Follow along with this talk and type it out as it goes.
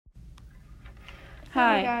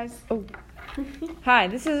Hi. guys. Oh. Hi,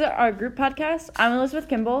 this is our group podcast. I'm Elizabeth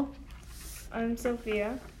Kimball. I'm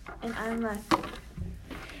Sophia. And I'm Leslie.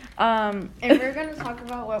 And we're going to talk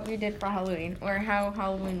about what we did for Halloween, or how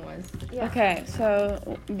Halloween was. Yeah. Okay,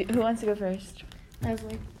 so who wants to go first?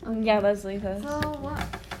 Leslie. Yeah, Leslie says. So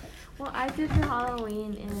what I did for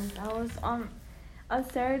Halloween is I was on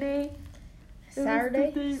Saturday.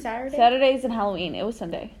 Saturday? Saturdays and Halloween. It was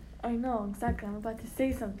Sunday. I know, exactly. I'm about to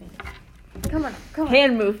say something. Come on.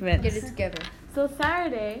 Hand movements. Get it together. So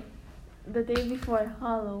Saturday, the day before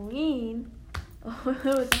Halloween, it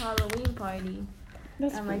was a Halloween party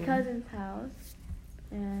That's at my cool. cousin's house.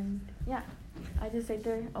 And yeah, I just stayed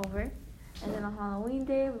there over. And then on Halloween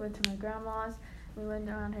day, we went to my grandma's. We went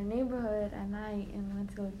around her neighborhood at night and we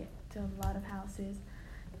went to go get to a lot of houses.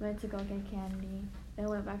 We went to go get candy. Then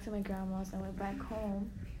went back to my grandma's and went back home.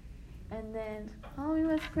 And then Halloween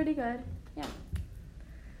was pretty good. Yeah.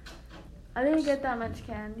 I didn't get that much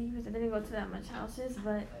candy because I didn't go to that much houses,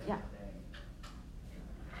 but yeah.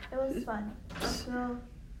 It was fun.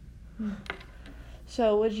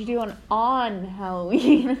 So, what did you do on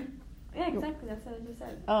Halloween? Yeah, exactly. That's what I just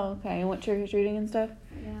said. Oh, okay. You went trick or treating and stuff.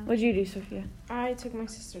 Yeah. What did you do, Sophia? I took my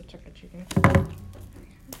sister trick or treating.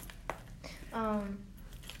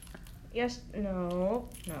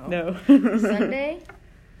 No. Sunday,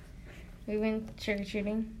 we went trick or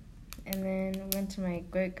treating, and then we went to my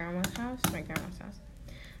great grandma's house.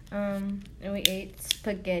 And we ate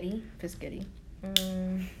spaghetti.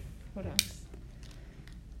 What else?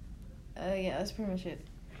 Yeah, that's pretty much it.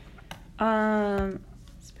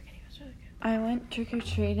 Spaghetti was really good. I went trick or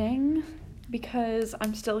treating because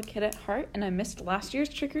I'm still a kid at heart, and I missed last year's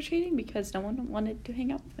trick or treating because no one wanted to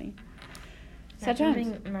hang out with me.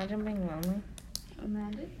 Imagine being lonely.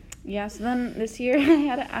 Imagine. Yeah, so then this year I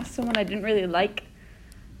had to ask someone I didn't really like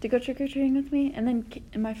to go trick-or-treating with me, and then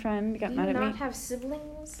my friend got mad at me. Do you not have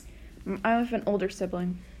siblings? I have an older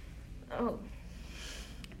sibling. Oh.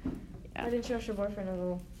 Yeah. Why didn't you ask your boyfriend a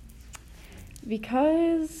little?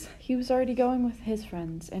 Because he was already going with his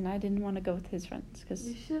friends, and I didn't want to go with his friends. Cause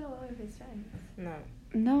You should have went with his friends.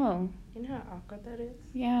 No. You know how awkward that is?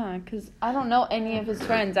 Yeah, because I don't know any of his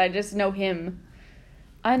friends. I just know him.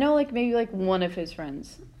 I know, maybe, one of his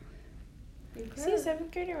friends. Is he a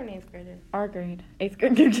 7th grader or an 8th grader? Our grade. 8th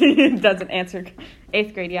grade. Doesn't answer.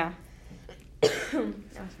 8th grade, yeah.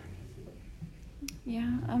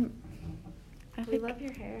 Yeah, We love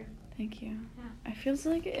your hair. Thank you. Yeah. I feels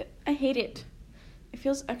like it. I hate it. It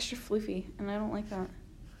feels extra floofy, and I don't like that.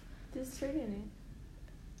 Just straighten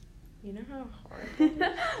You know how hard?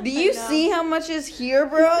 Do you see how much is here,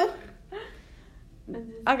 bro?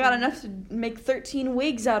 it. I got enough to make 13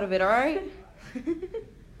 wigs out of it, alright?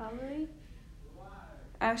 How many?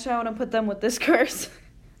 Actually, I want to put them with this curse.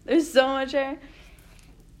 There's so much hair.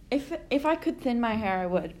 If I could thin my hair, I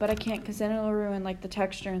would, but I can't because then it'll ruin, the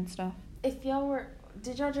texture and stuff. If y'all were...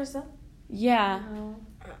 Did y'all dress up? Yeah. No.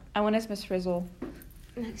 I went as Miss Frizzle.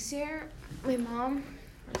 Next year, my mom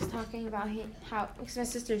was talking about how... Because my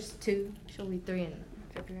sister's 2. She'll be 3 in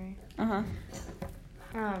February. Uh-huh.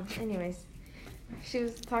 Anyways, she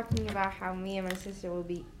was talking about how me and my sister will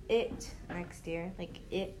be it next year.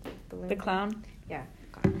 It. Balloon. The clown? Yeah.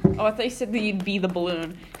 Oh, I thought you said that you'd be the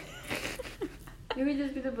balloon. You could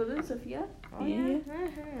just be the balloon, Sophia. Oh, Yeah.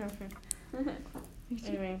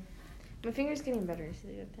 Anyway, my finger's getting better. See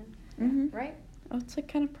that then? Mm-hmm. Right? Oh, it's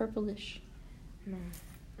kind of purplish. No.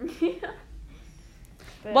 Yeah.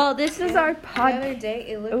 But Well, this is our the other podcast. day,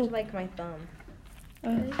 it looked like my thumb.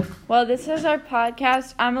 Well, this is our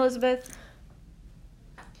podcast. I'm Elizabeth.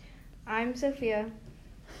 I'm Sophia.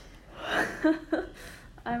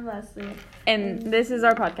 I'm Leslie. And this is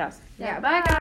our podcast. Yeah. Bye, guys.